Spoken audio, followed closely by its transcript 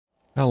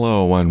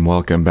Hello and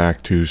welcome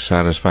back to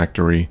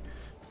Satisfactory.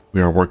 We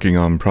are working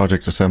on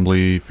Project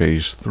Assembly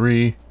Phase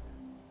 3.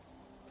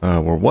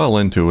 We're well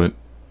into it.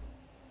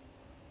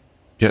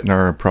 Getting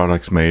our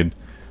products made.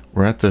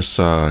 We're at this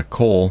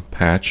coal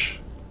patch.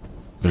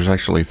 There's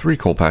actually 3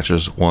 coal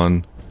patches.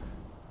 1,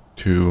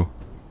 2,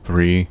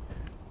 3.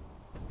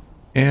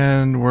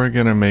 And we're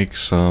gonna make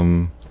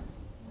some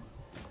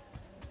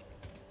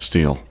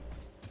steel.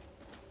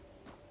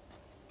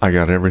 I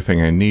got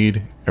everything I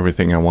need.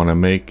 Everything I want to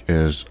make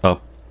is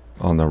up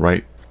on the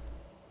right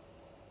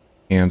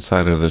hand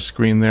side of the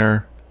screen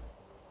there.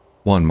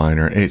 1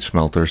 miner, 8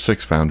 smelters,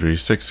 6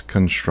 foundries, 6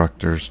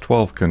 constructors,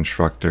 12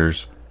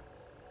 constructors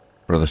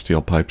for the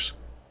steel pipes.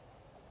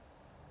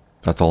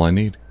 That's all I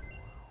need.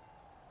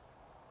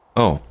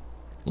 Oh,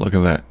 look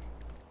at that.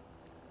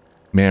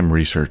 MAM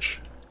research.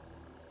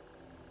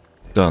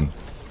 Done.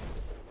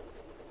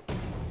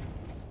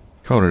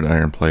 Coated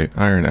iron plate,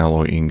 iron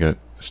alloy ingot,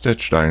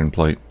 stitched iron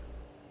plate.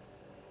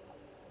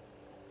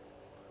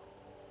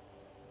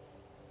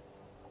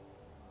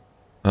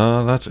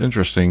 That's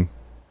interesting.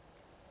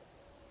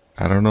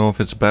 I don't know if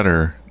it's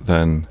better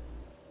than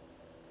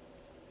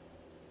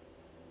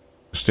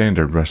the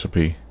standard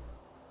recipe.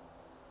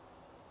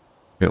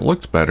 It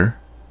looks better.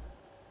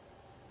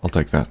 I'll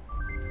take that.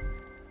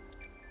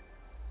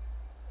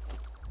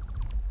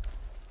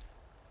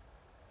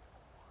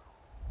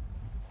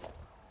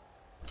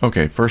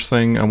 Okay, first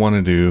thing I want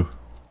to do,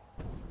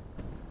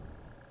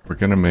 we're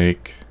gonna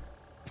make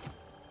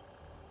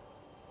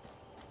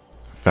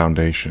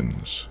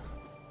foundations.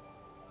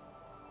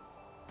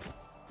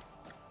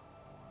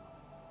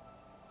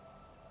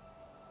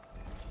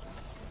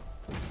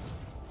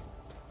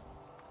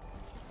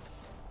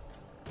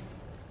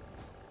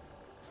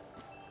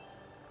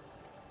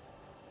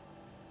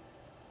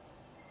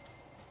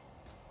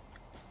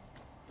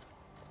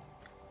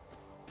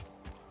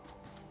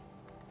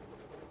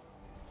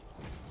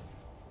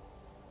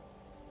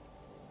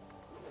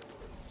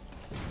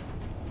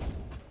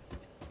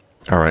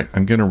 Alright,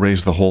 I'm gonna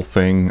raise the whole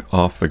thing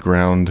off the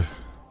ground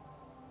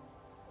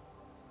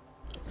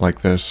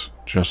like this,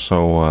 just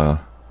so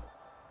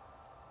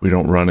we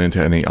don't run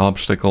into any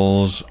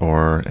obstacles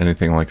or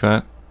anything like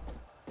that.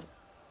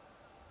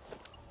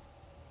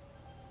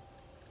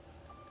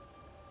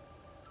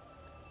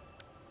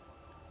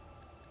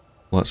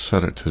 Let's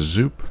set it to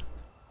zoop.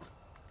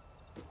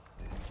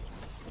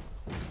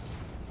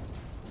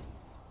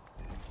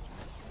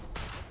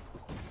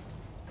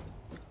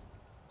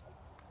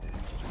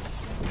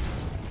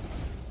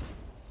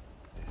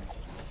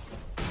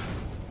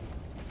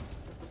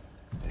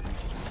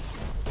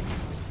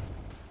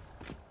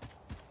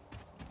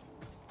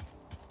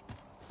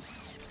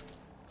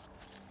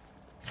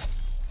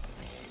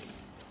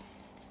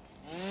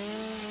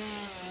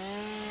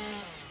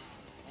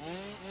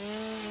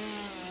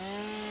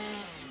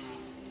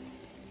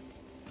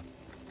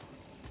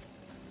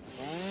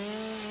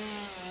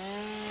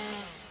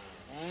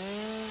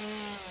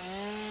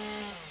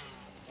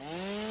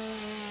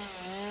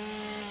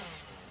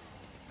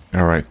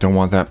 Alright, don't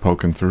want that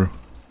poking through.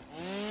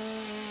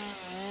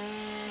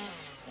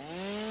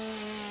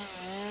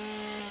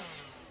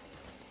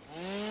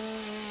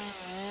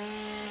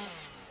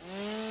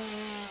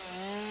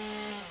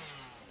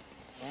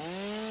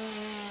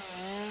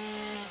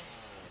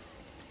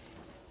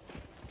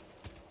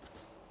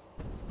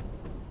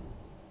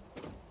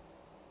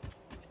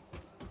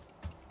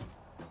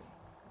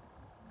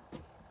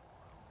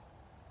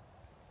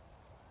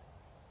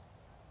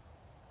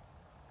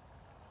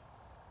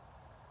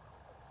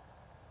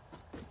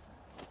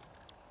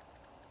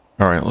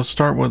 Alright, let's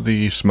start with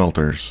the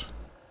smelters.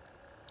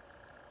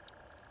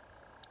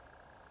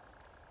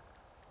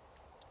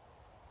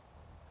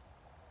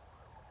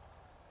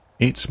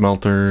 Eight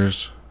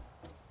smelters.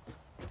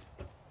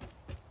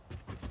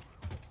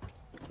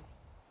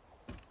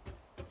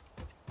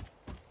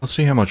 Let's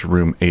see how much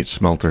room 8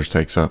 smelters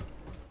takes up.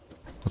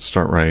 Let's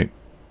start right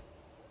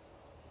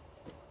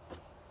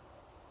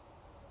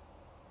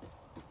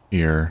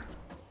here.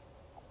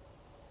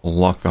 We'll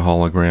lock the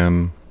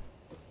hologram.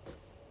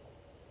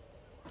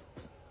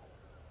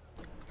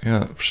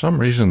 Yeah, for some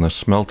reason the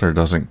smelter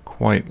doesn't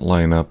quite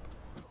line up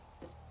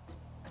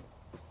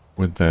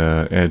with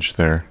the edge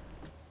there.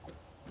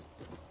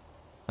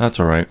 That's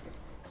alright.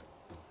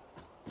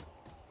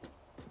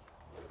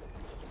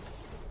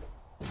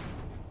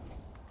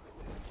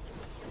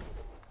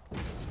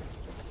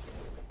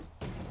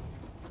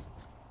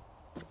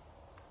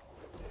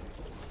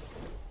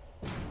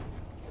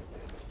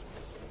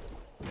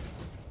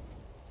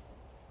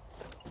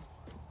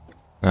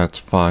 That's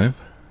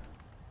 5.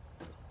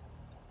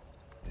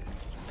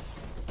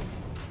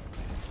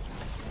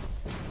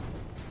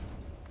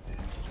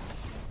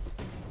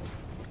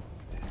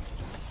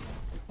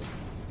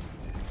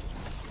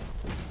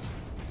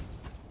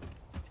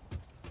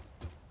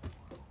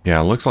 Yeah,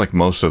 it looks like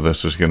most of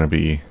this is going to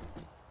be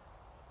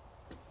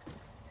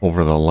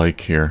over the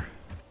lake here.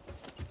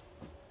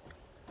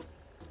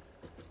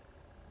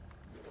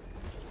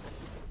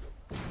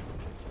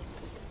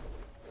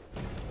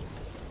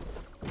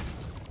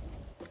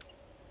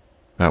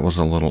 That was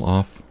a little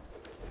off.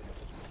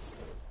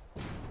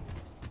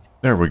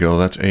 There we go,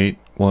 that's 8.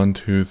 1,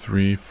 2,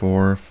 3,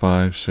 4,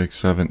 5, 6,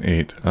 7,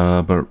 8.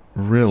 But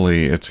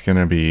really, it's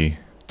gonna be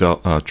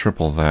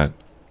triple that.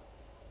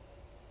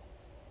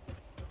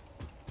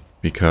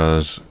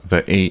 Because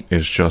the 8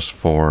 is just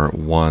for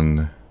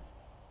one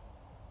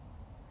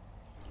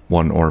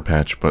ore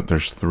patch, but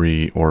there's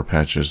 3 ore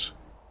patches.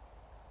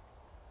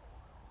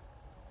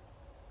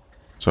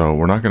 So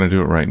we're not gonna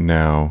do it right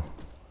now.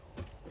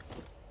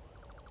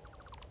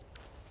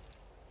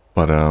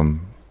 But,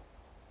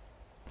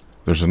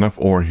 there's enough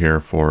ore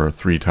here for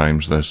 3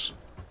 times this.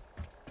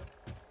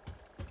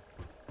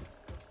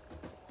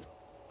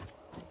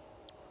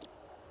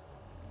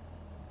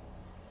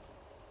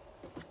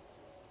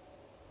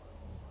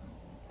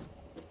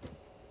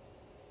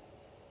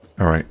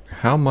 All right,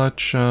 how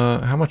much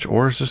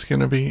ore is this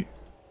gonna be?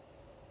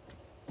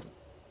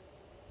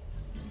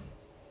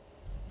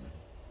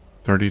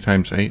 30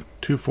 times 8,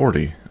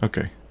 240.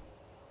 Okay.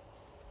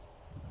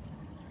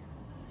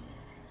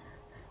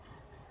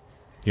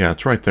 Yeah,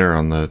 it's right there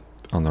on the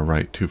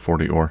right,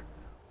 240 ore.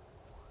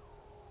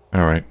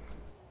 All right.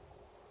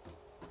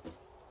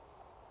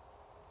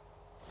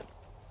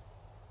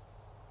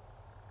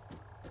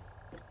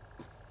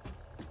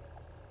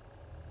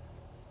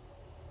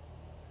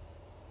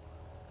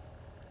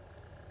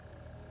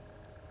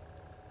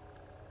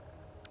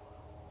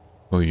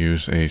 We'll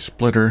use a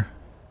splitter.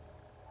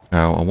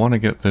 Now, I want to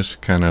get this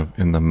kind of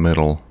in the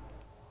middle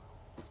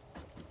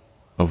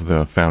of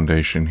the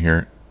foundation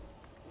here.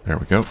 There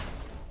we go.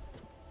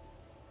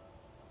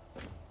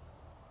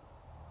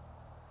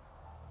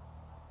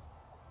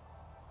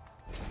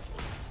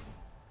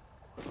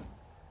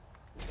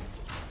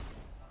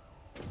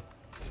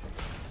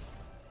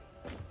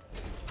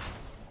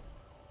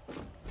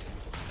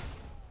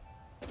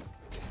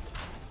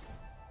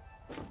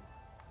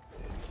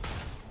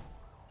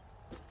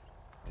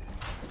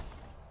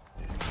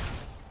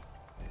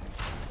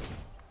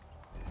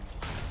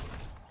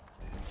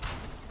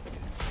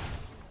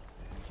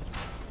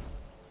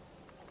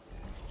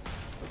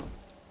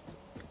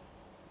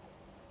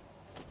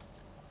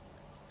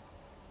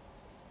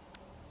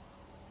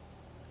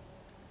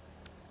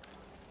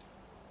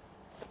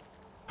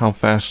 How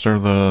fast are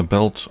the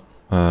belts?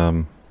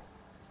 Conveyor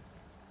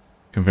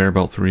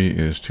belt 3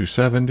 is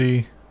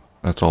 270.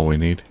 That's all we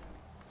need.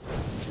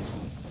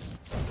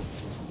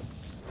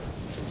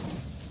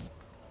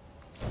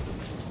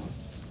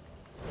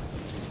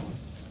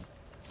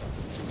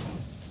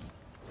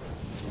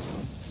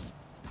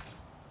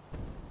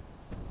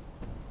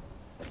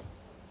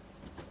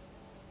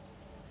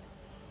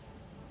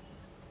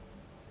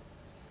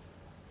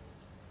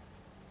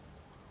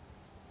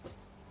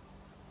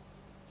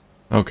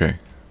 Okay.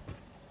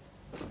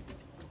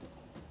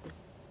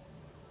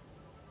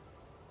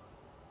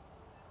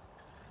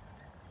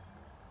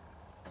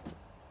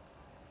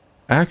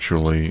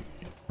 Actually,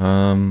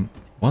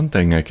 one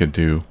thing I could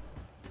do.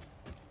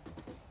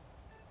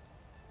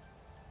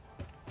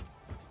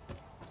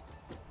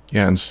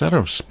 Yeah, instead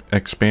of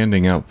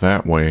expanding out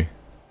that way,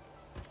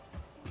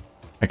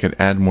 I could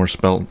add more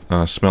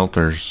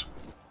smelters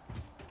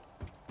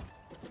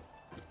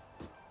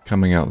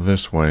coming out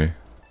this way.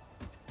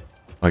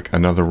 Like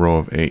another row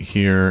of 8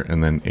 here,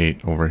 and then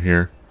 8 over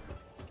here.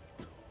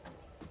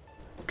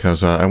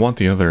 Because I want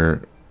the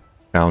other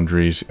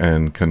foundries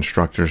and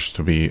constructors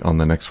to be on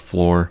the next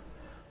floor.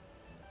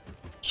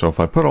 So if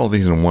I put all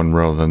these in one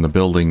row, then the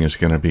building is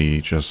going to be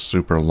just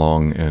super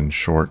long and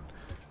short.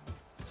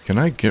 Can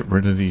I get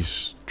rid of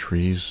these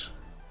trees?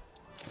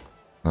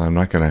 I'm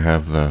not going to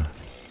have the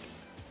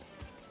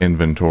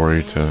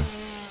inventory to...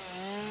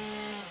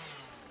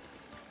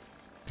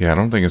 Yeah, I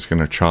don't think it's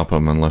going to chop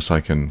them unless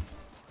I can...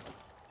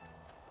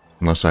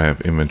 Unless I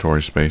have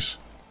inventory space.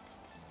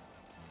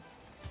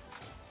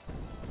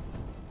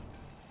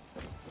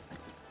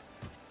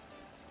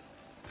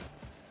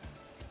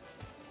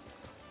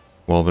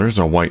 Well, there's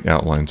a white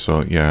outline,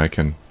 so yeah,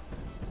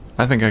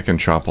 I think I can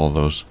chop all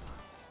those.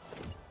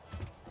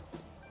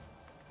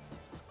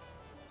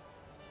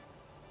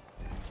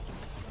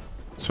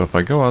 So if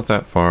I go out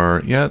that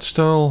far, yeah, it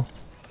still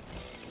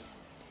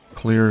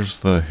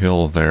clears the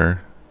hill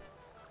there.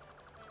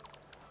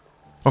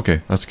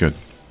 Okay, that's good.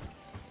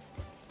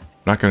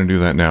 Not going to do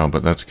that now,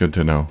 but that's good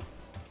to know.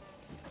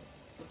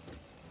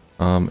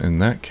 In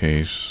that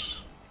case...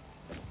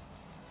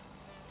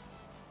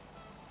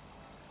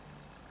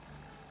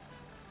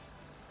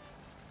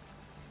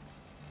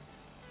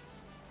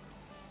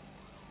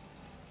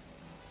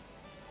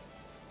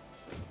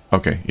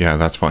 Okay, yeah,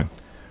 that's fine.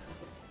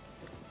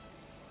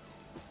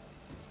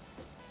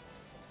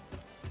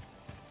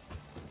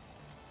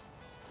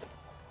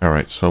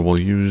 Alright, so we'll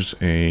use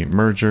a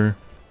merger.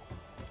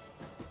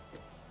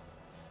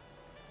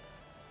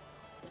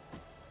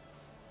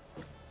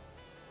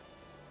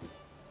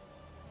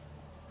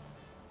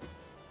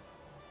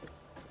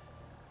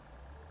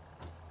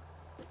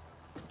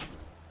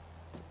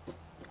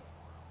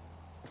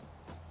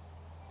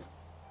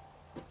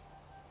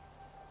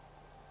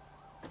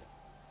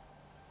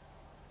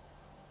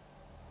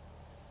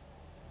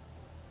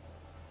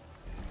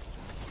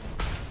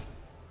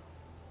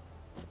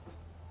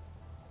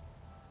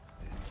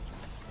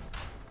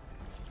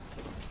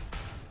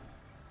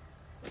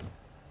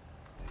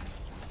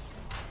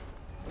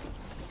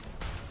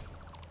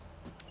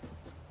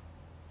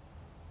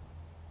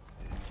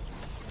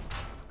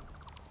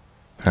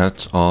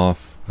 That's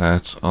off.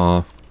 That's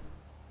off.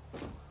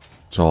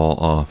 It's all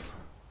off.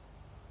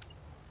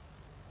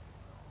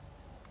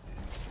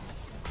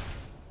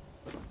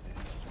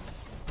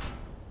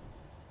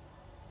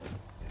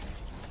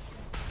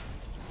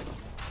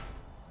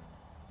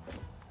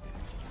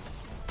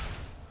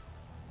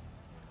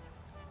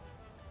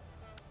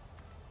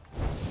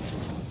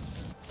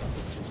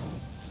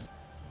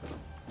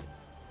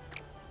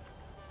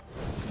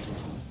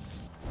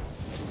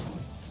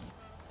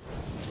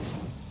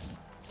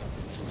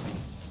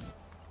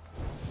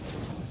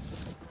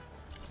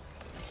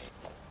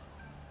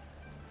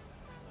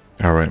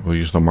 Alright, we'll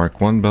use the Mark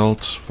 1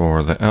 belts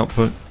for the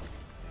output.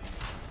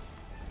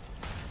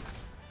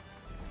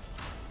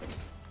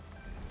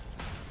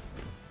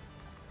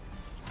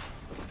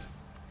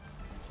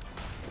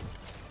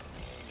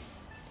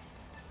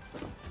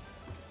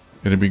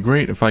 It'd be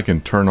great if I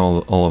can turn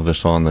all of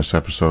this on this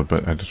episode,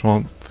 but I just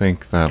don't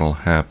think that'll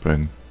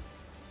happen.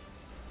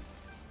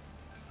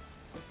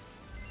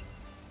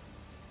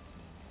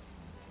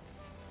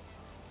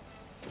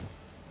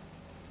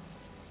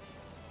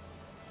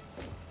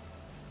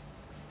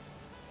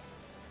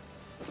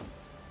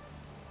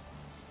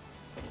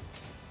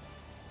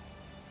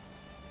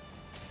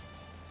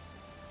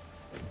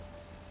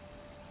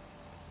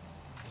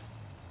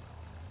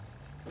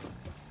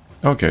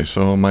 Okay,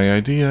 so my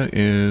idea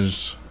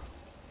is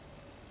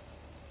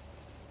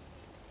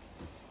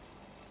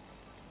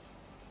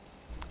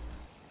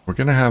we're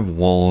gonna have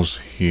walls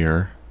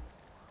here.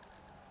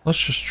 Let's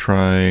just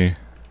try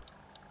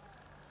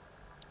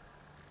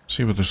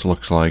see what this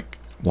looks like.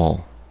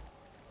 Wall.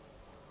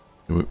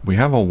 We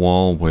have a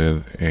wall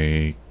with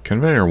a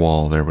conveyor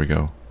wall. There we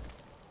go.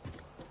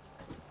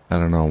 I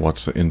don't know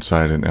what's the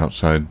inside and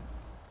outside.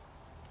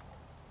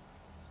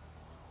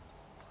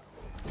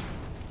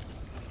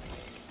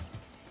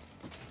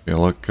 They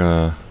look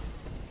the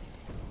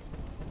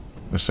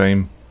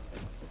same.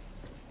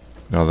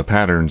 No, the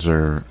patterns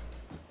are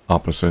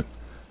opposite.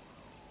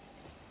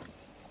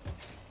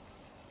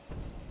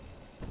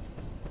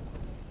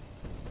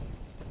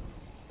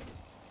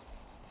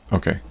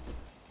 Okay.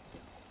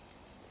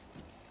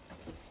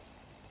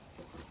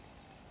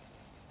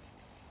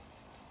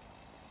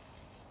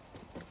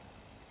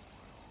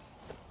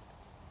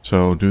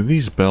 So, do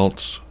these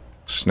belts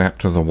snap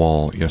to the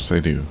wall? Yes,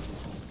 they do.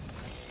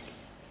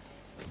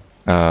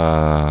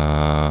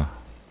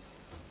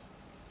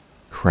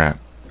 Crap.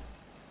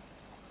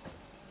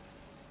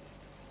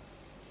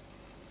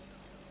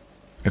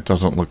 It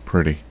doesn't look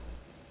pretty.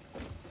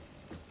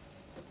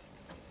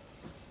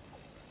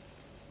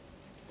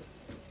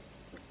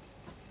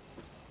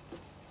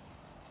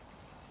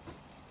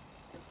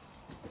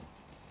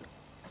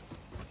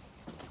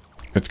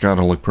 It's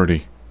gotta look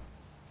pretty.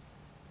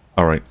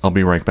 Alright, I'll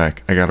be right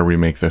back. I gotta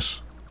remake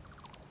this.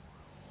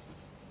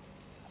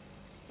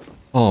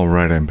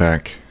 Alright, I'm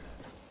back.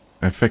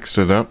 I fixed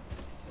it up.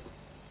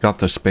 Got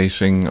the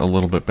spacing a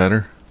little bit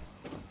better.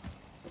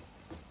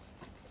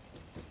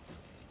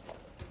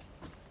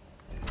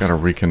 Gotta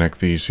reconnect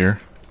these here.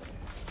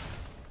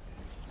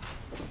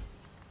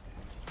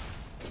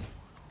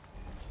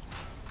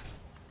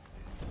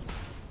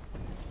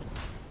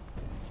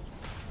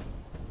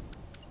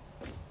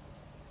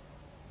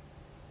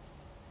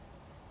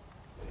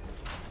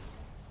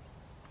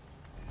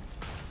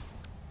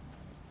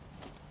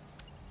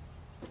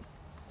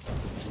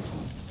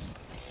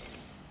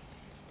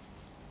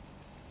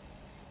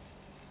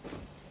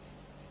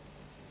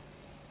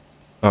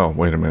 Oh,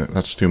 wait a minute.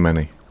 That's too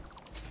many.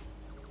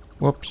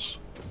 Whoops.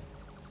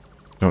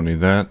 Don't need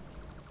that.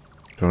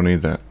 Don't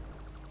need that.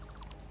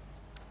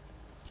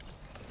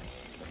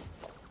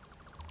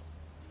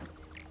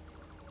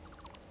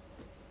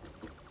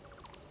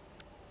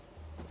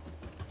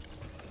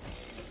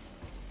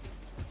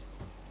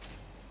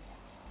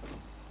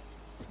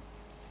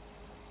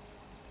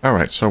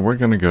 Alright, so we're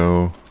gonna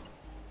go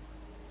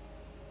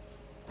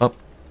up.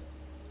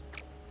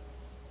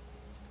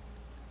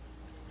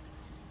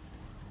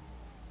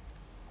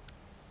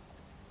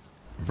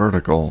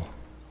 Vertical.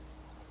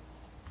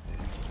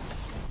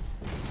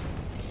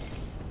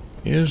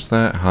 Is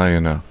that high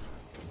enough?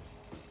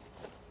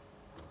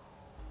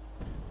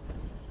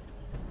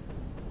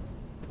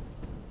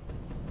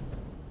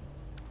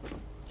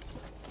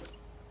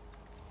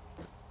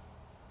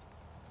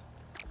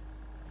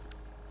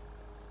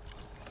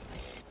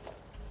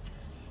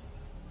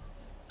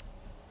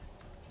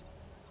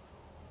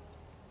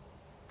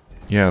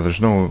 Yeah,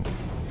 there's no...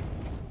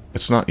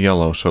 It's not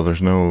yellow, so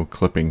there's no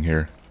clipping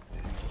here.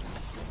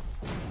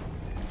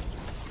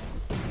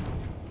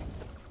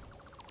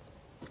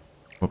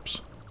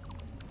 Whoops.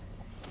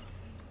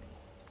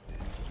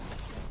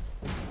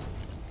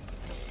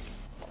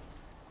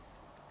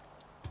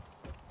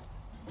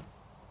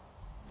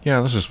 Yeah,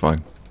 this is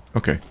fine.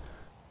 Okay.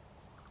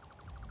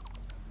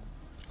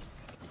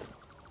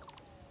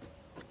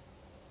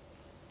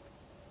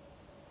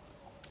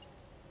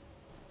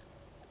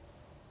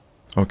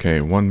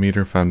 Okay, 1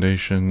 meter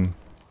foundation.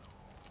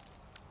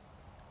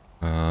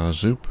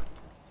 Zoop.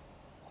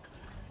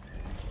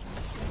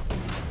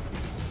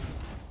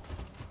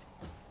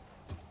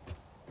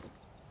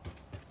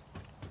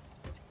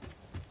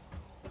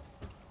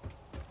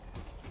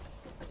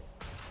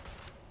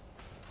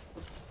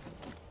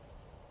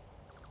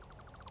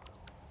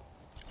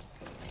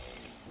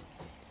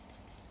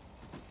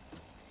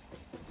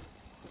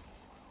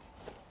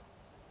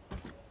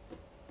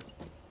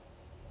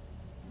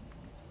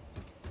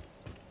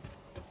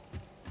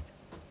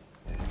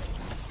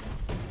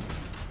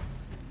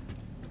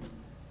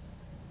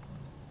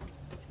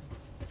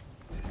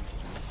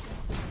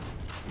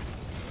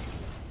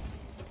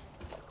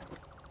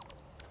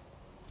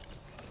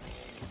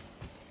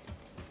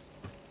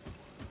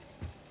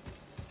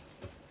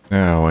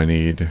 I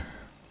need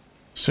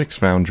 6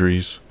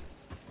 foundries.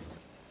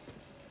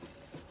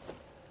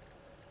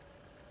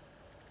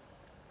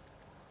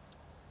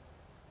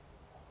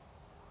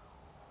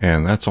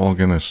 And that's all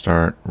gonna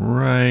start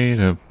right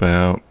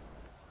about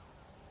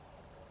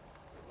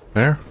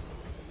there.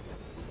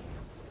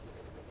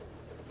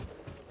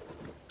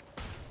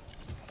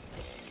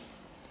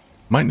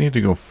 Might need to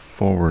go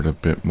forward a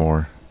bit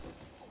more.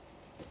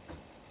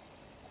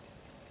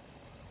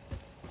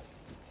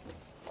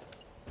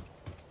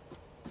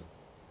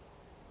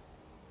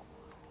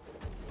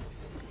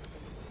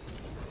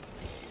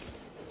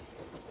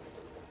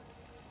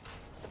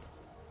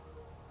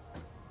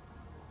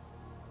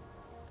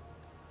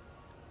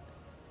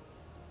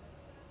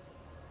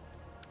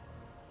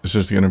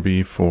 This is going to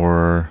be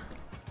for,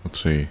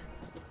 let's see.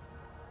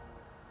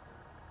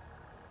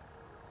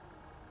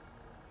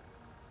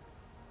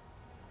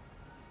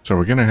 So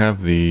we're going to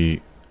have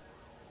the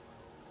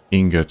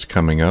ingots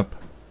coming up.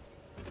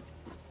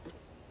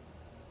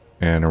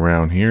 And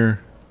around here.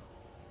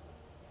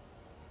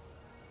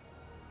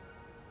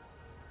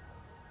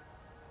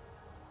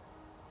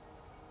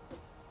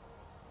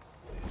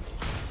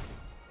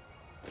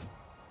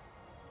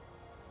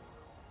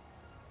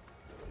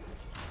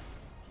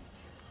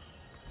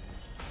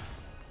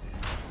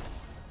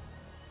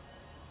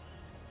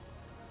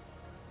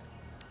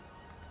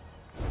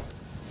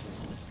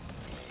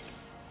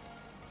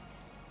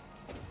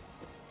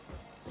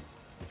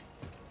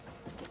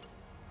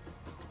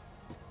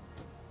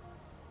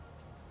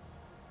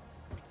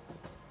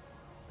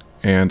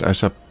 And I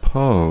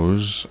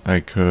suppose I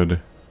could...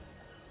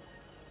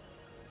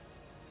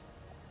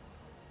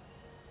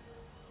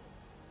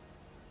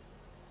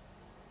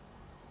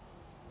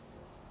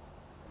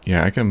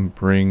 Yeah, I can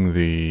bring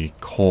the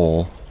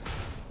coal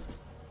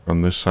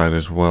from this side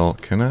as well.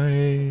 Can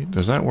I...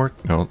 Does that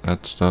work? No,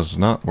 that does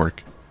not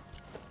work.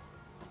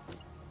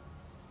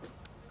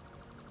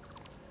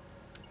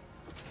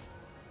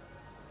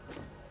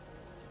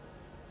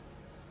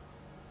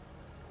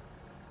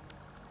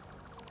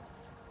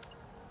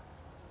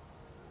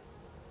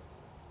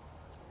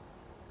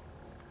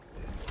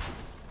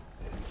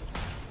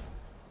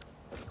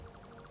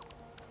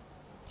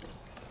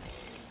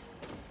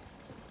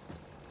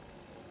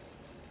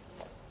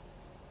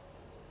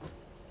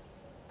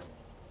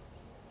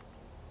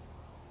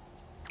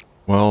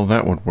 Well,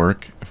 that would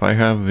work. If I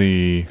have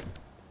the...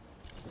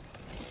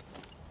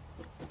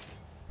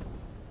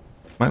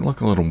 Might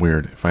look a little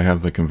weird if I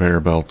have the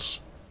conveyor belts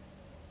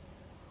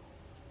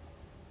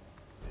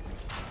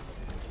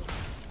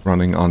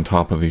running on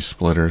top of these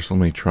splitters. Let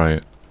me try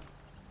it.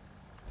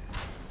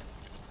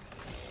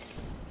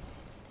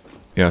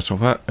 Yeah, so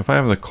if I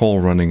have the coal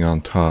running on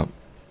top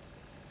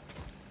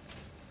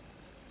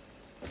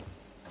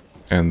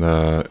and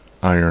the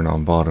iron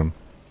on bottom,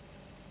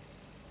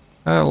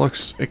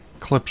 it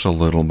clips a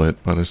little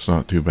bit, but it's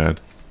not too bad.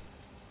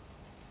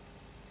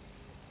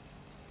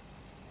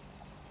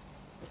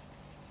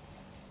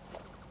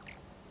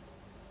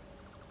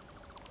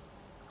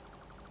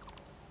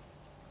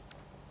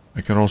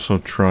 I could also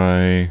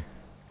try...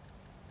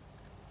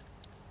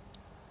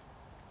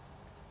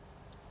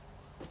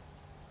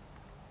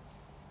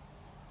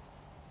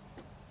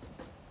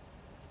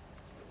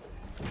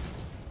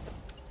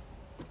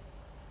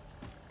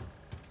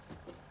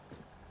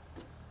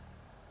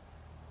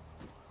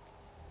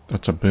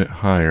 That's a bit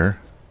higher.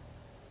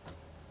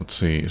 Let's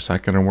see, is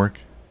that gonna work?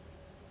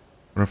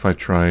 What if I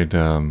tried,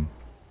 tried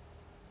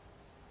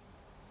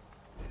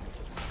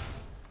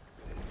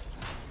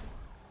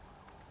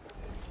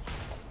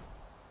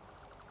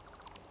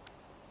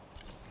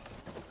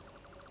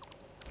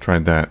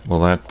that. Will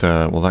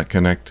that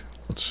connect?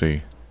 Let's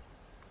see.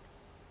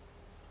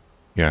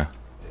 Yeah.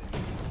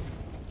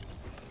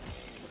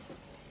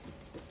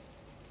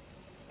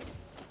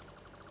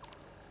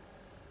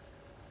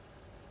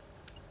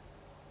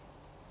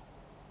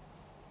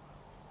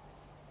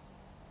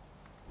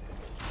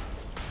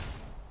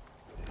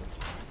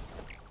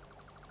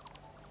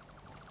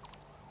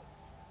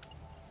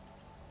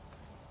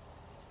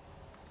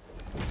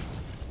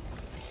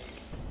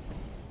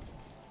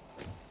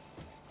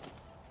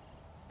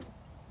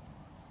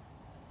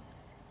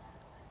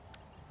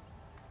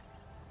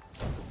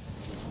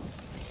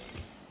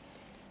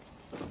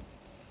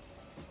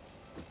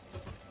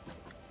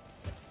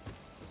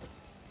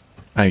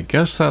 I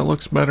guess that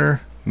looks better.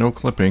 No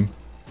clipping.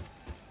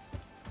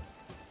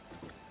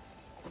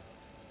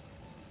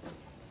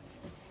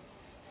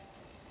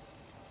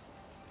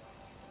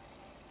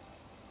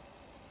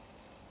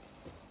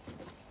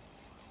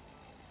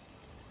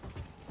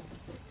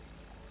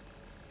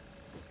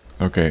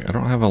 Okay, I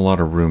don't have a lot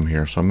of room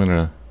here, so I'm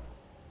gonna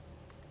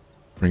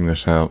bring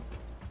this out.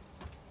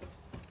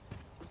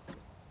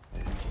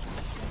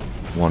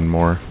 One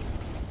more.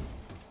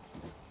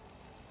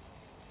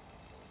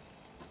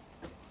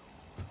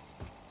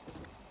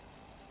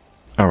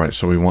 Alright,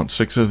 so we want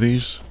 6 of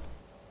these.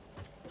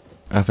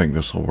 I think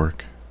this will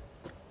work.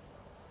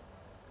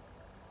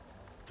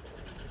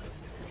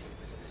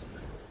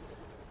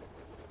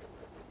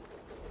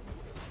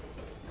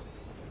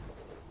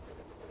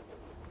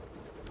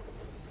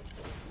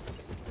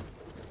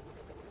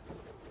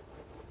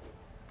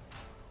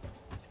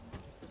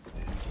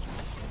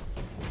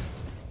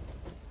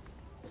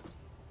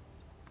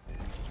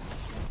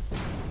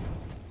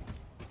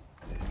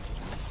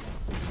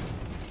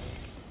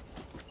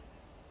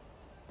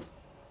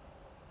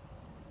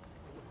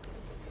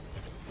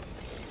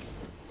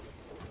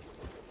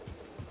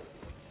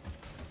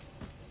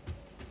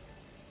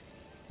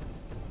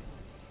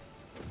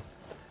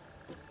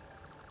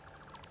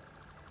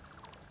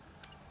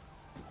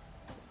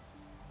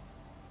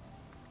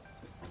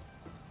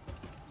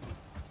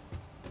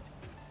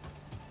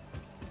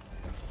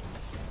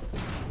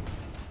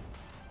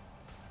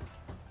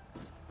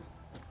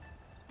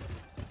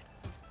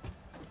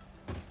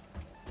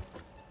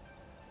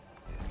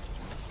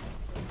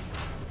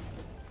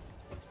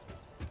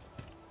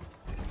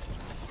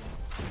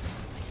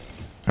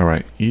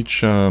 Alright,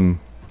 each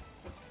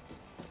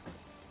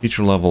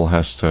level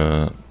has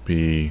to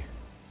be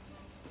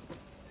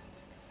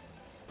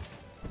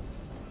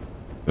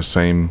the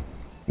same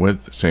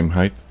width, same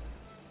height.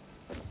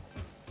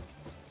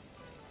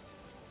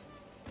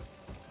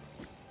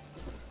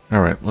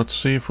 Alright, let's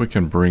see if we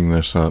can bring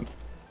this up.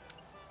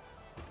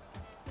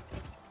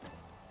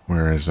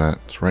 Where is that?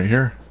 It's right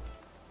here.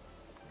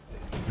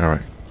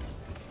 Alright.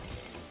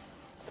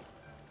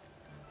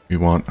 We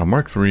want a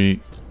Mark III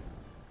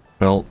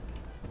belt.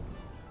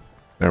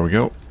 There we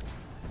go.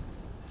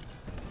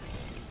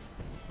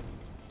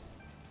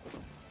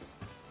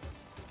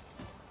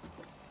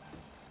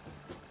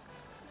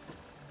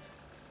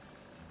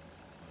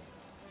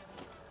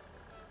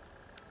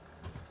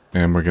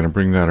 And we're going to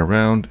bring that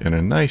around in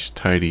a nice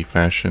tidy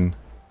fashion.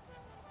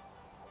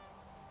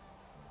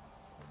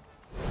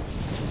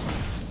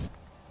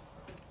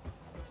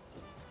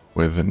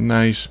 With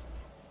nice,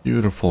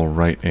 beautiful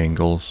right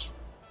angles.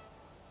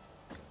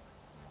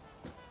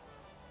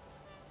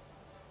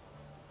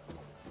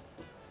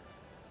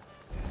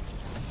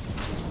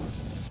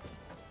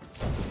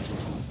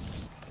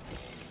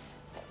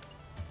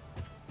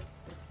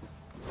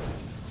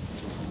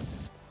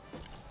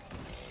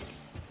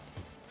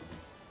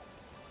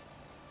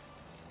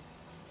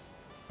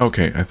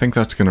 Okay, I think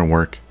that's going to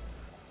work.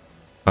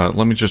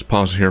 Let me just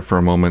pause here for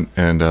a moment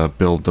and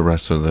build the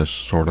rest of this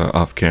sort of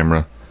off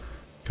camera,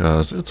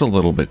 because it's a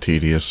little bit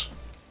tedious.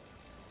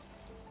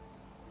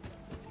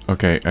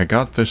 Okay, I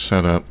got this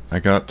set up. I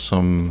got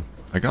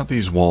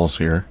these walls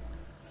here.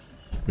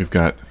 We've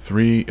got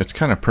 3, it's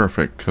kind of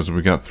perfect because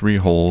we got 3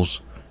 holes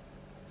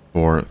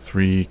for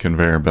 3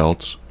 conveyor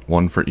belts,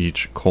 1 for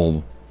each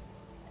coal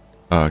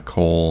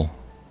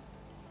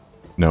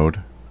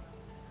node.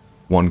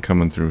 1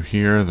 coming through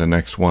here, the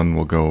next one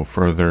will go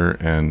further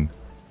and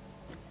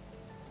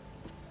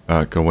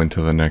go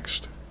into the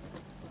next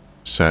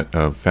set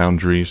of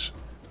foundries,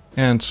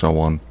 and so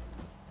on.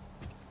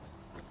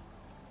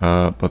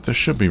 But this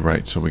should be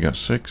right. So we got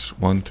 6,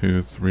 1,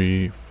 2,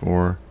 3,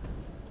 4,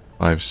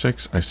 5,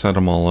 6. I set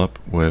them all up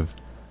with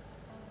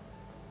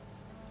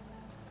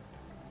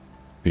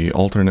the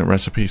alternate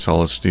recipe,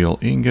 solid steel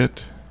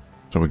ingot.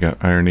 So we got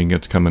iron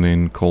ingots coming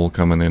in, coal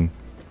coming in.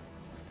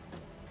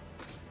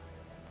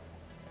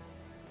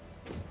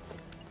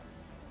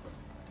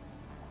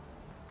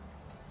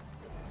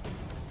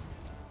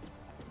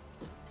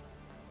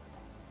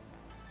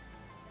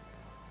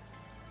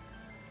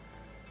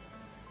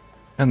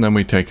 And then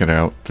we take it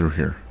out through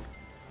here.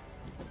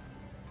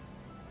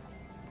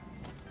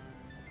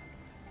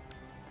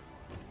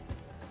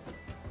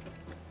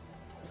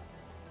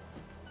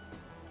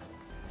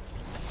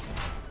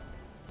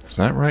 Is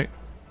that right?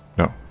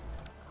 No.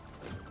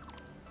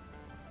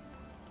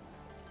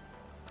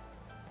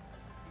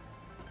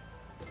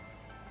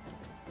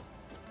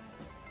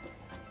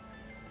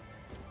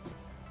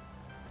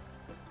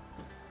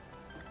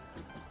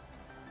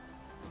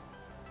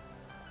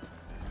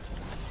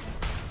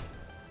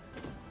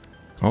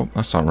 Oh,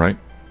 that's not right.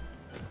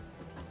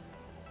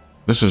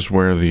 This is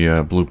where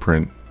the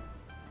blueprint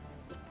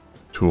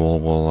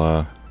tool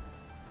will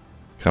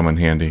come in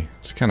handy.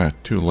 It's kind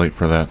of too late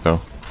for that,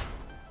 though.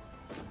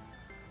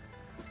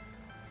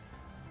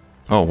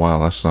 Oh, wow,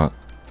 that's not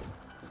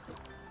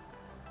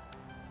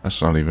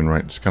even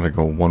right. It's got to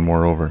go one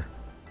more over.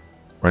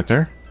 Right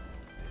there?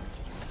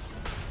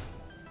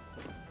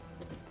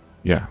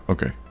 Yeah,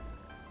 okay.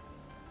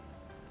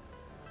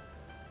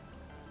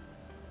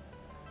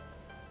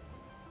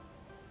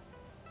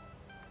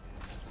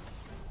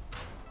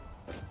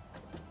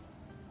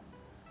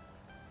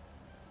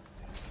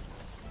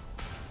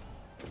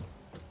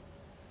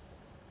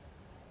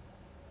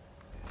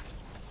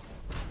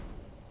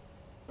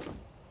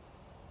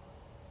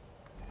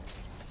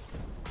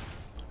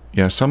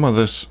 Yeah, some of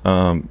this,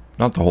 not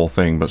the whole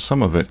thing, but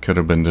some of it could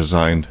have been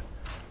designed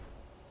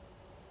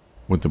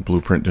with the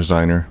blueprint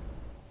designer.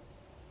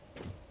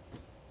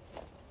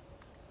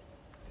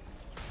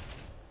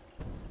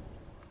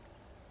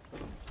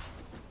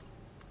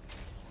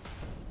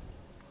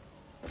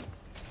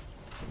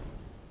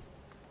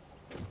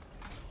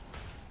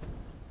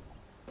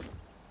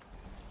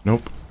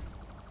 Nope.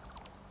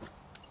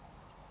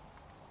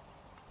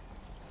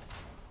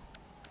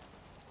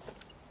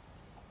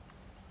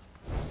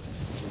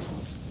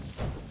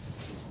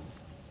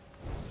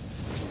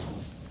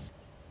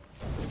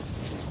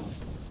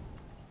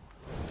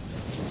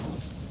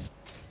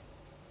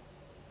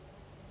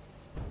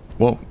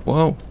 Whoa,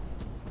 whoa.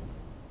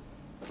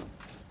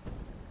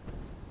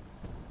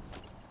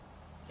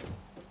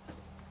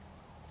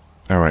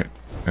 All right,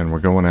 and we're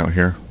going out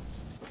here.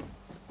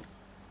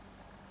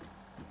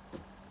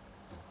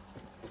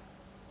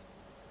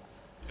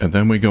 And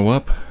then we go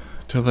up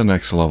to the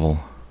next level.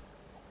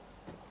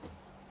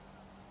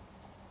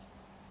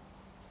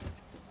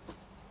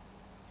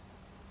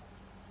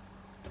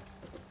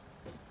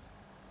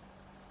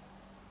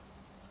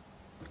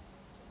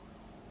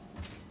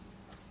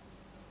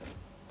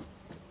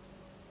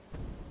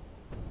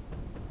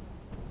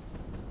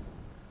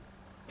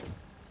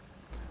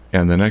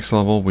 And the next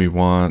level we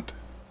want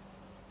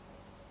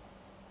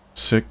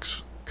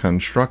 6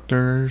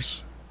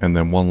 constructors, and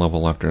then 1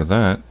 level after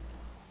that.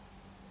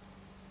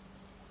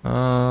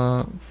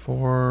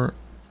 For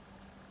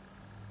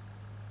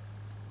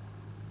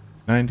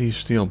 90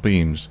 steel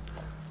beams.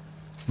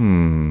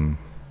 So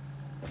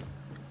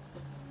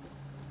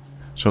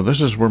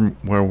this is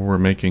where we're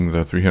making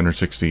the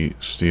 360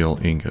 steel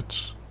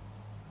ingots.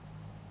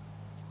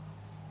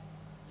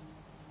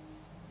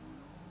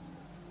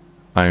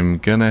 I'm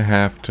gonna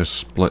have to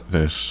split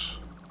this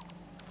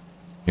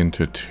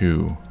into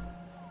 2.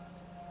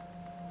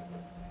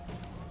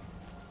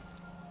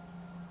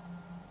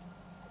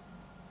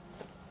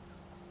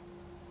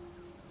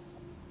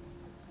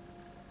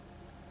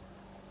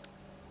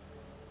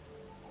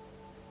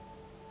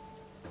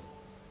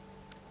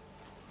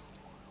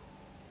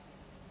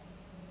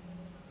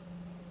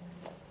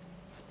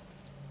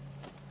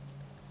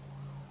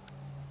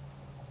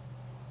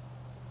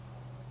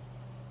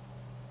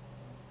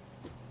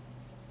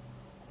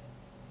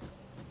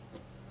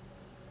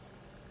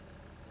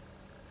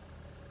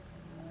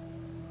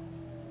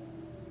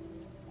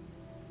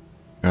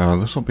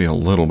 This will be a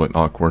little bit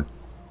awkward.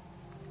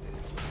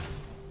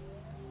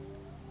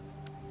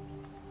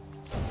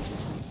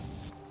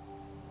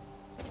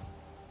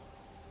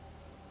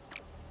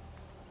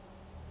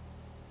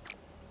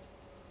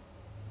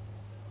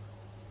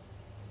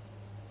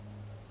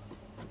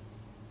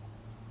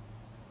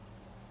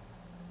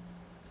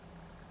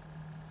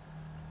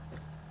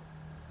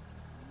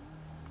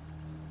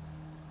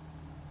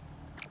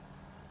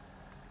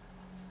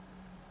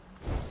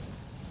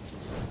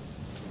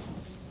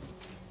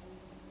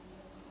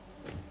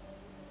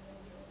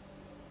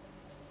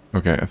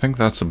 Okay, I think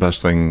that's the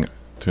best thing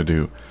to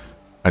do.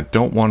 I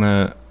don't want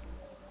to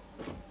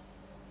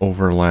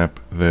overlap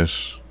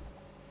this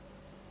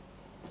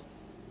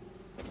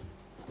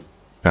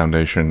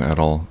foundation at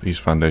all. These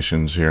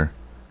foundations here.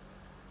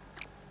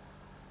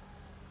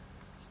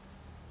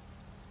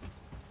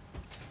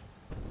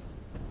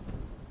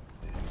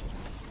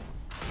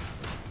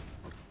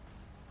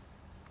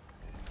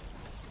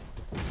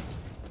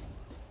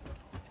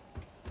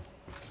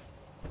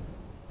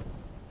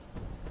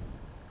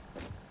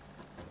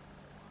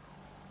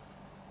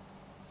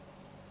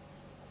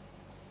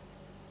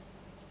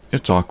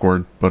 It's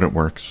awkward, but it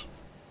works.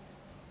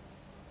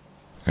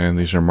 And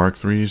these are Mark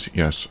IIIs?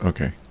 Yes,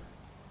 okay.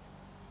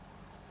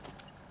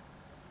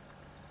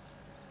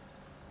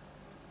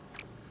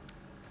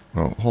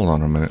 Well, hold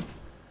on a minute.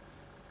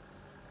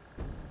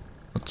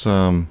 Let's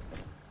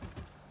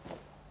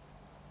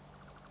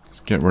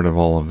get rid of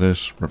all of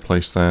this,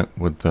 replace that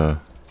with the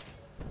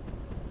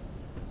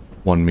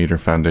 1 meter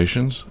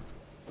foundations.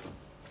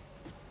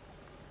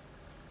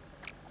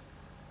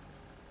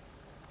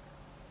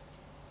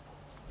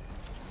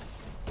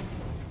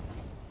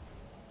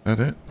 That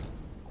it?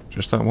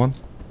 Just that one?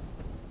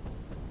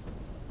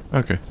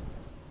 Okay.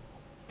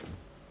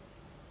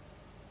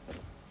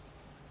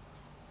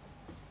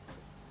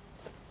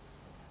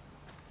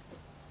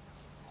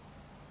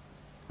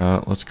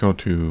 Let's go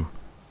to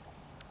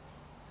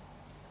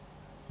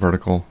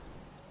vertical.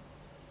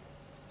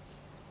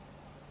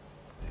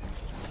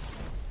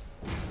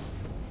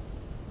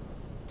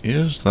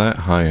 Is that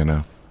high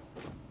enough?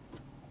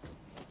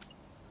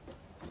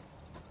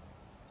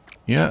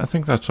 Yeah, I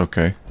think that's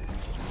okay.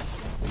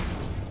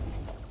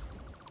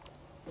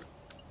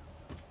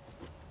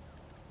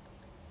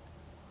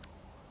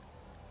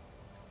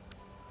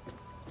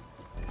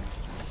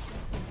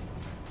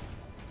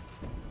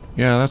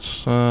 Yeah,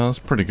 that's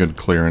pretty good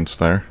clearance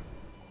there.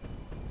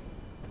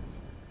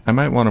 I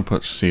might want to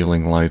put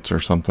ceiling lights or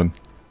something.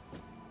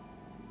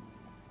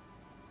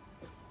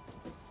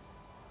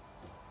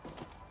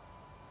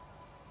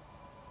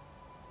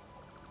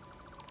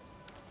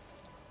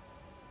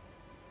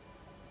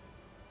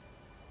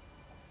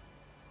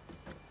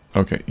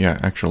 Okay, yeah,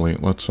 actually,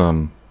 let's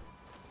put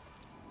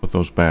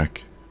those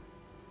back.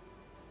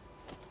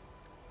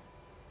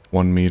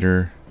 1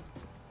 meter.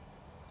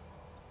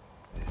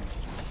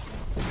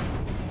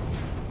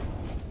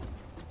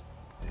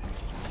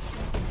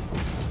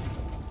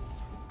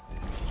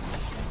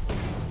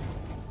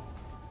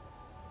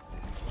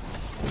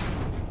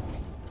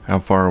 How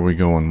far are we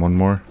going? 1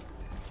 more?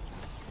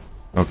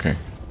 Okay.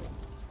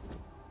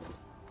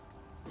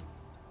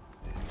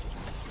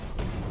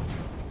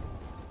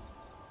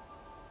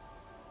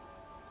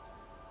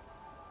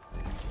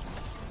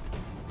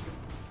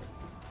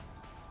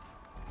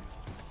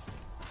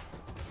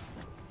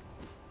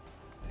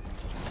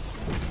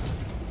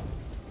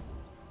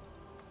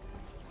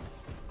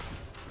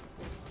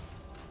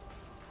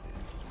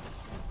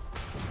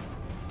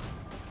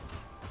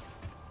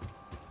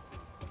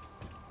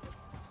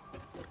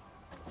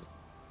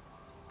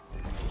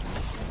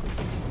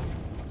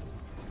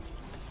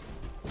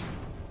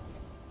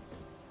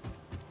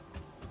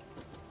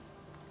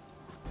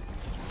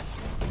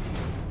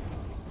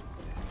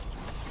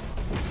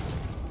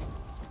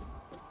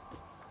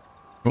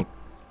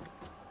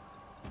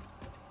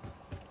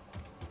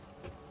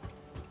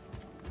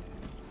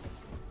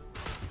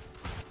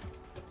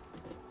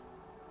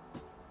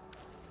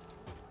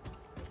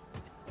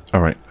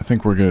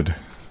 think we're good.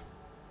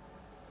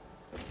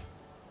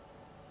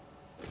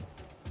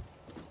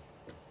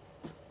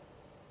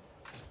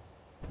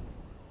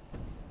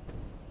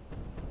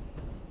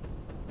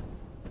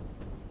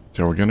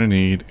 So we're gonna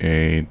need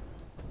a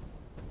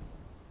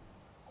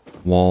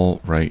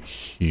wall right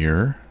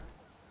here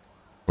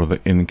for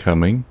the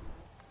incoming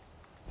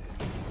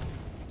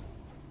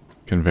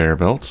conveyor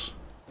belts.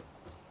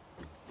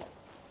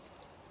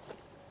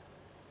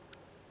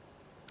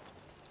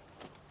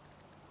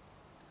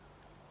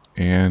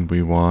 And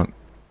we want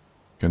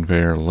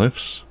conveyor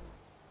lifts.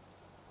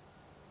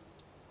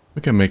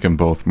 We can make them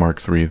both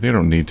Mark III. They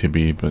don't need to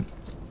be, but...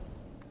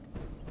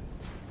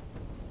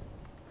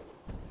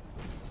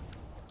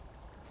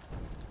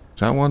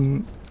 Is that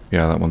one?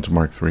 Yeah, that one's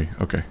Mark III.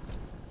 Okay.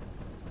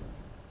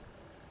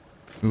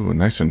 Ooh,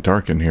 nice and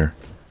dark in here.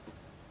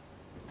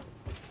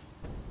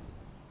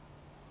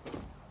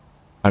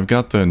 I've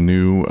got the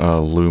new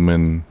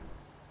lumen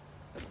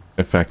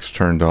effects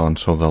turned on,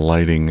 so the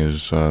lighting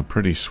is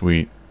pretty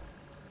sweet.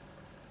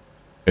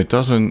 It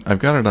doesn't... I've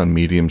got it on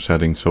medium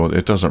setting, so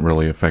it doesn't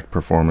really affect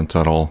performance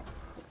at all.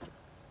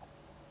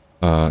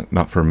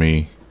 Not for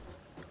me.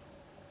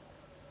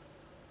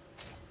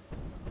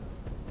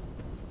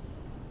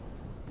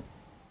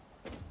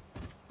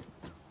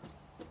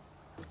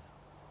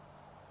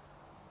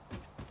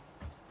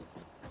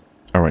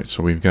 Alright,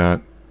 so we've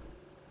got...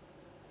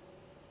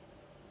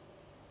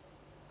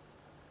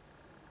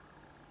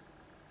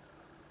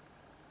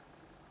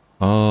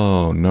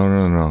 Oh,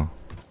 no.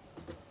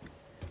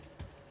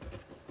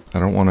 I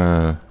don't want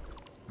to...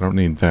 I don't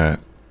need that.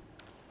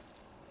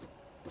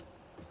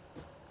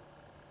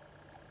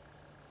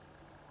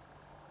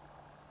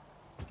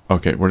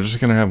 Okay, we're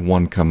just going to have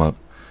one come up.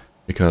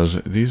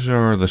 Because these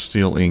are the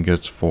steel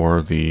ingots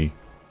for the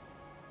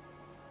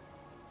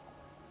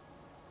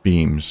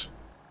beams.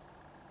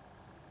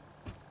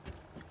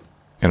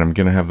 And I'm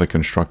going to have the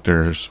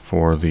constructors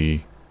for the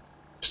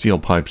steel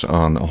pipes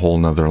on a whole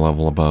nother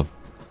level above.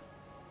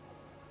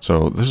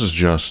 So this is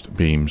just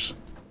beams.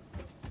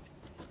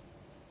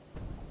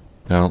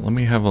 Now let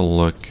me have a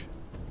look.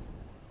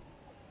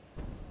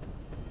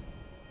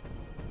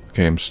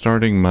 Okay, I'm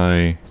starting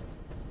my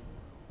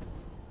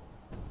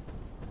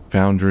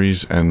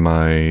foundries and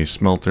my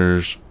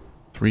smelters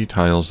 3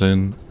 tiles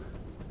in,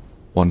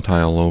 1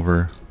 tile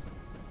over.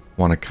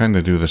 Want to kind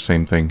of do the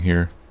same thing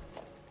here.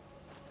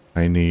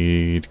 I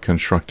need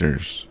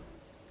constructors.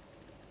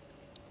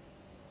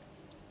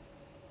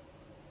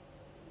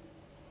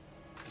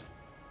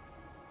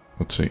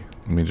 Let's see.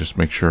 Let me just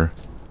make sure.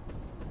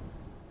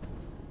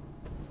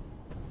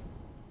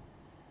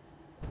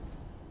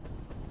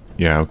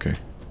 Yeah, okay.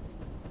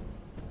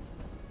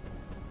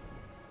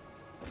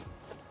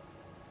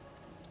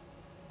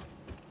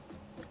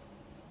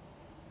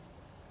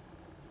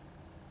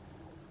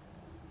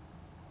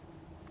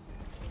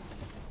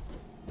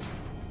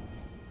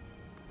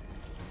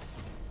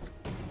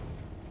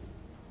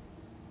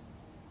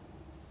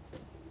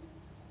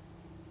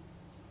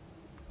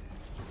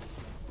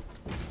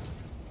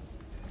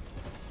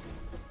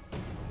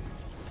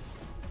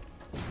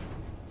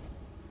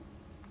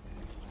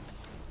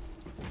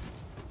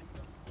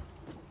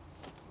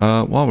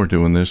 While we're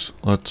doing this,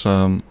 let's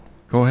go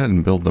ahead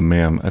and build the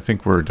MAM. I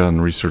think we're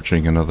done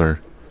researching another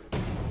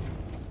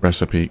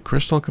recipe.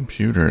 Crystal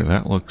computer,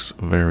 that looks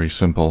very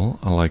simple.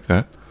 I like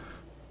that.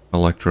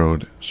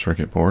 Electrode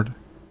circuit board.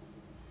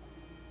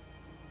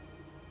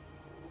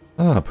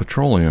 Ah,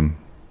 petroleum.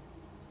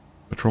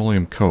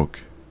 Petroleum coke.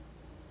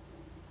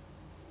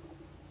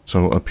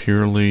 So a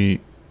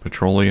purely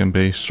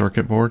petroleum-based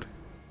circuit board?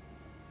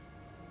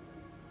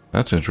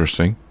 That's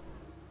interesting.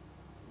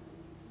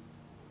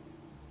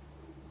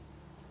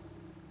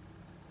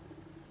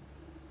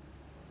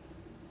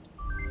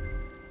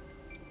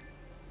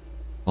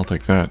 I'll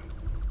take that.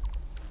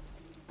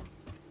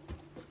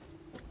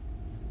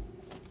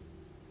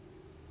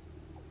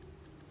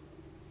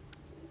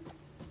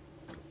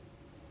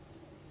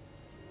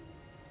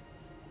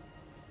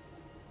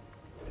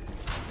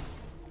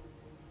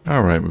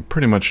 Alright, we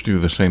pretty much do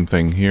the same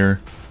thing here.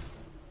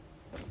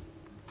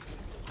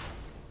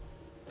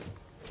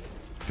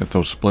 Get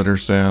those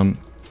splitters down.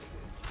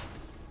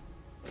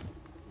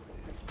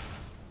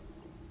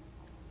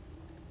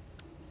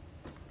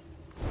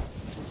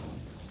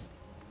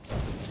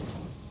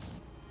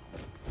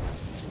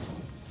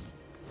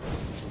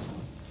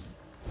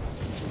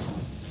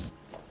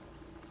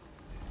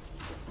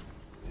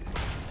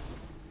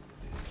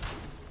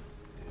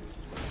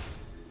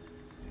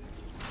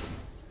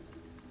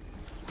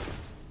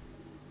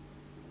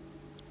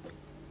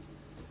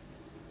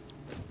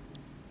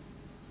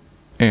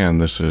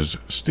 And this is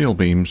steel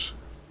beams.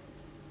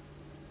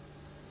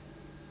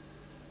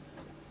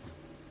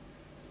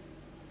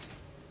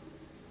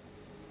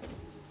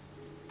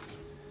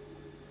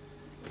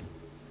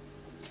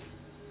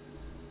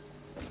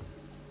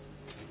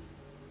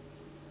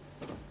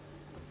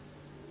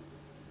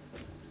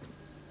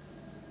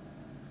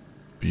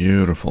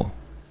 Beautiful.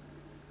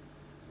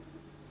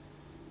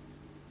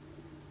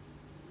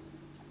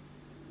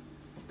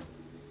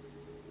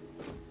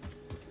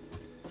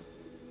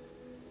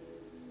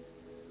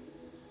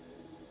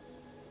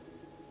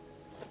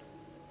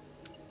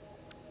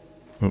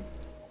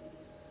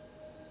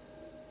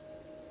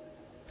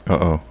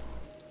 Uh-oh.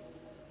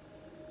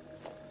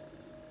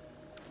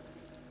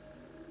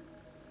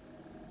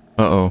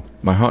 Uh-oh.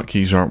 My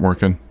hotkeys aren't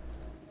working.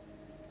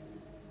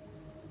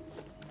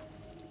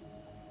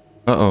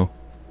 Uh-oh.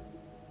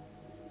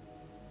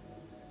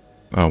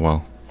 Oh,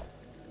 well.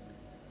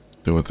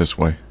 Do it this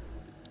way.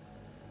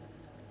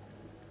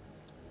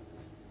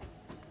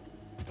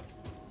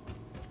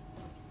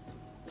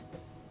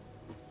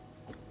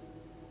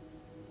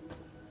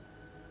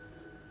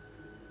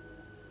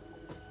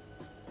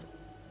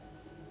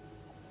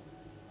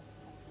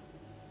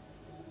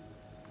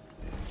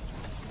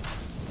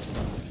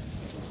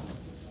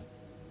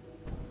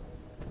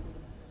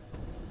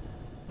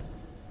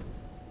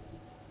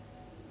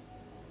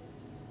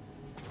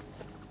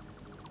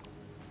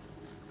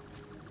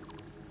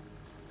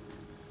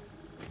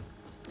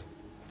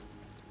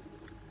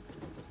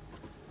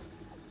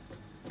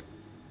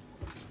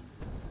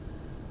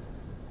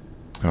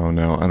 Oh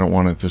no, I don't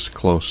want it this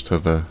close to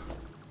the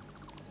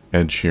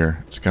edge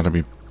here. It's got to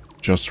be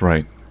just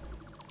right.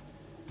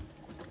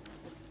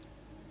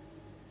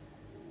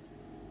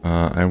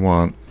 I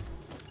want...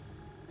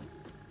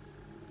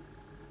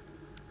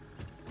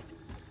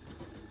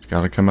 It's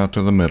got to come out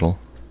to the middle.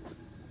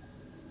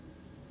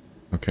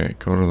 Okay,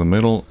 go to the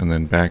middle and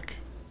then back.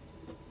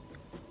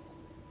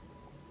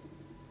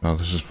 Oh,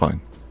 this is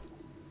fine.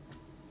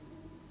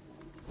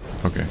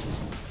 Okay.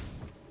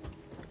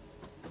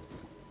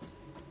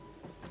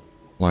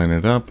 Line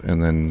it up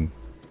and then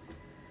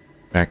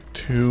back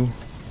 2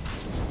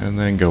 and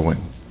then go in.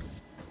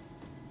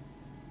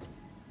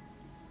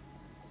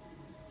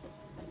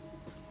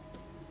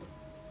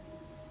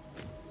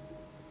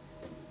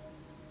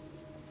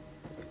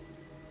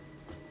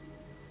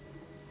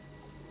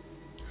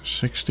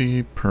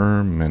 $60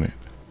 per minute.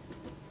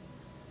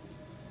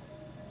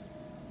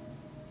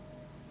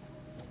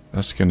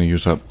 That's going to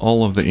use up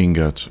all of the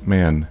ingots.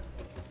 Man,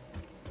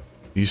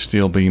 these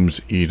steel beams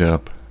eat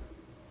up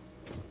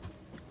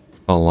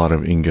a lot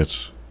of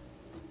ingots.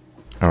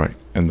 Alright,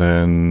 and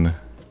then...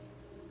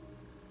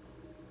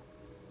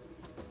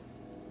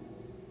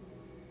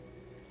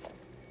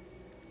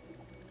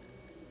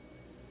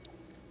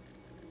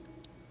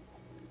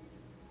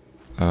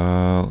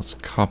 let's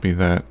copy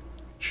that.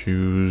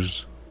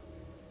 Choose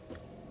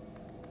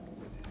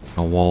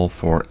a wall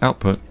for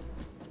output.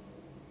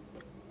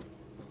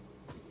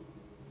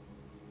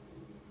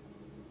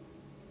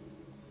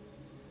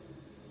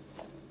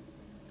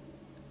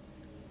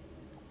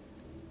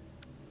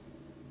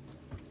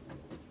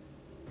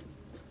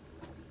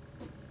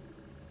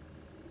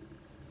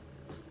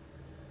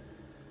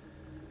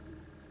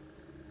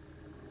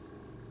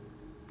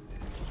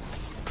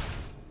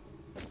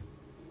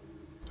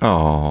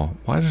 Oh,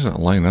 why does it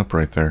line up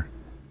right there?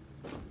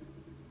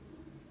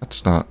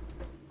 That's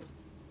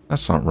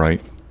not right.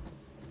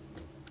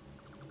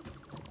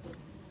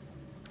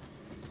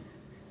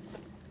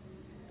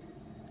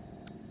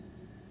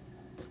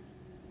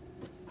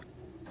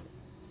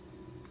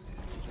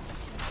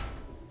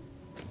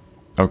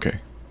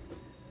 Okay.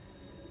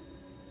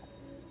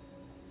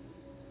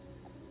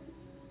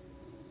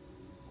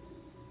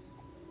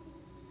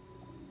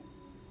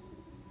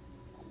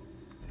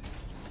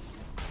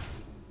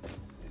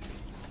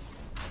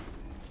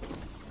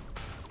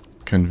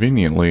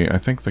 Conveniently, I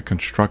think the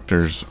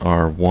constructors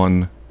are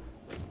one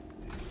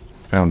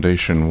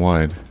foundation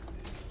wide.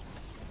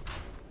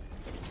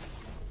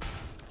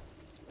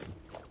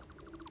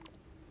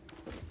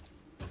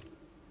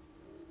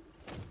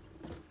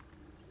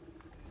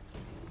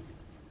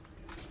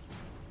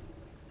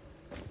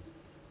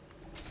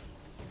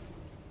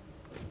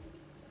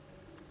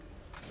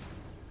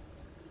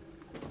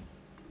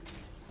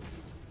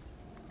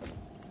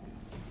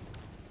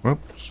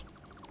 Whoops.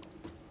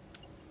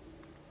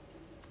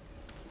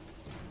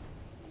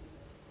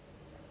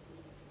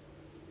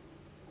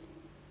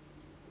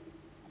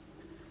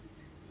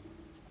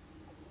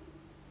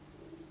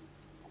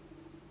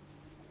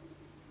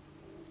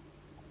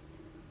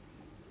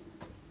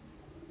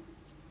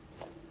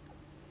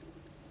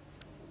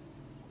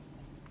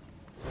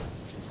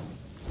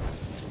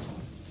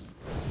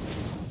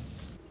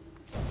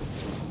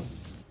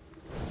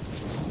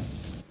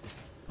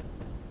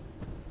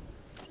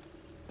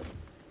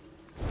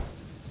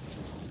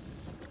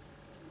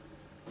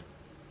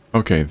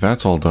 Okay,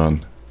 that's all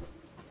done.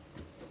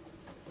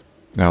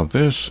 Now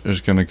this is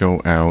going to go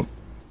out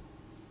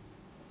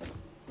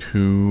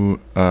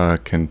to a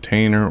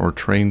container or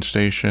train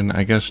station.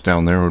 I guess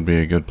down there would be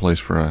a good place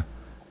for a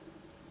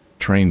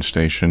train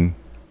station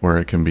where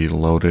it can be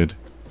loaded.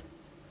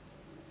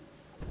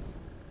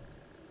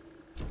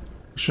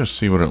 Let's just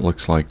see what it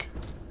looks like.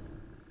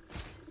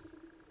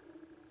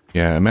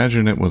 Yeah,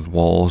 imagine it with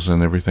walls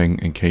and everything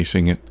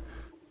encasing it.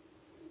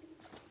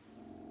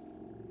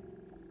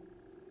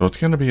 So it's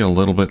going to be a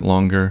little bit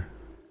longer,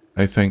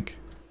 I think.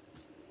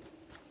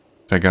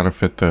 I got to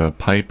fit the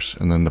pipes,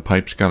 and then the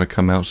pipes got to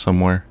come out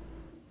somewhere.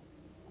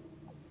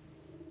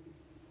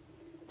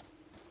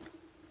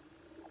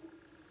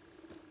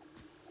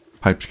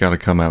 Pipes got to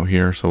come out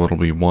here, so it'll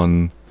be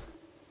one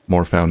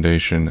more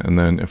foundation. And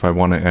then if I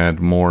want to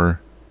add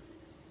more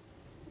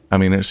I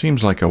mean, it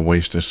seems like a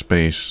waste of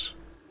space.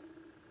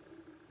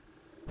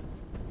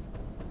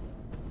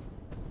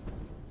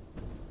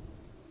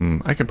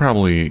 I could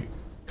probably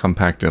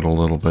compact it a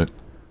little bit.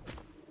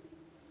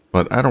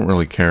 But I don't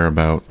really care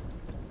about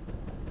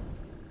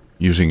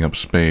using up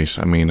space.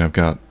 I mean, I've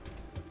got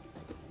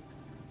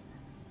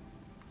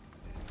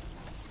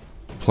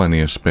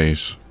plenty of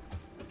space.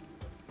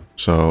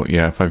 So,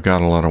 yeah, if I've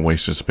got a lot of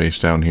wasted space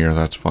down here,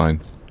 that's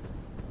fine.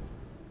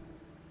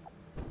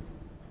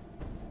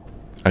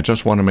 I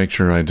just want to make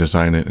sure I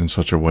design it in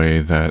such a way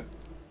that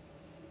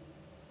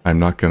I'm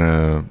not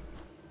gonna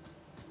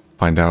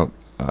find out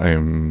I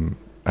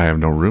have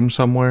no room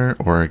somewhere,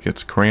 or it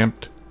gets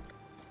cramped,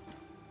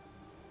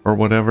 or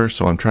whatever,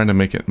 so I'm trying to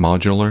make it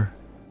modular.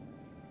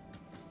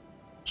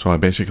 So I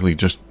basically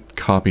just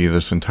copy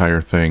this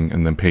entire thing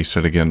and then paste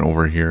it again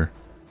over here.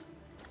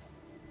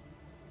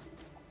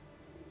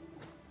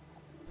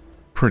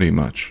 Pretty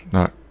much.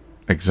 Not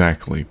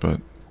exactly,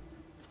 but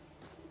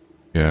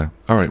yeah.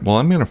 Alright, well,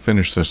 I'm going to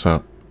finish this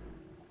up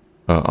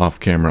off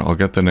camera. I'll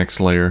get the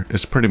next layer.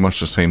 It's pretty much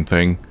the same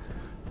thing,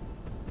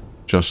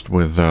 just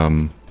with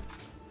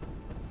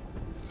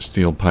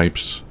steel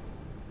pipes.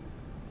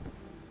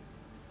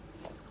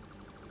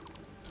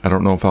 I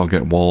don't know if I'll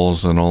get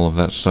walls and all of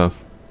that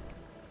stuff.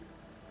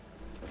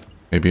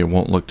 Maybe it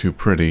won't look too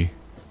pretty.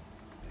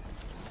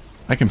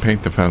 I can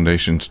paint the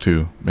foundations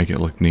too, make it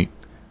look neat.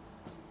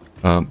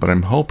 But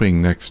I'm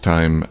hoping next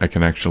time I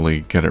can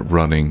actually get it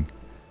running.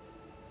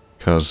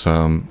 Because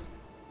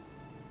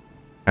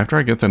after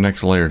I get the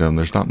next layer done,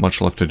 there's not much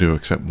left to do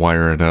except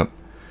wire it up.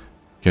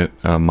 Get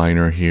a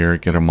miner here,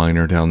 get a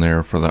miner down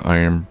there for the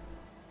iron.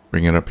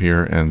 Bring it up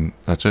here, and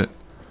that's it.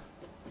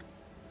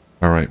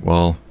 Alright,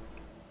 well,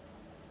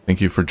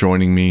 thank you for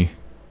joining me.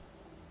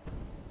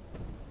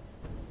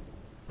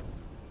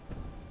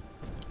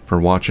 For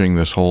watching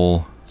this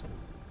whole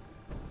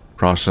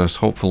process.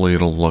 Hopefully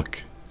it'll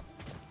look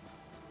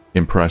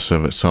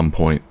impressive at some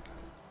point.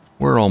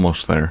 We're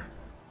almost there.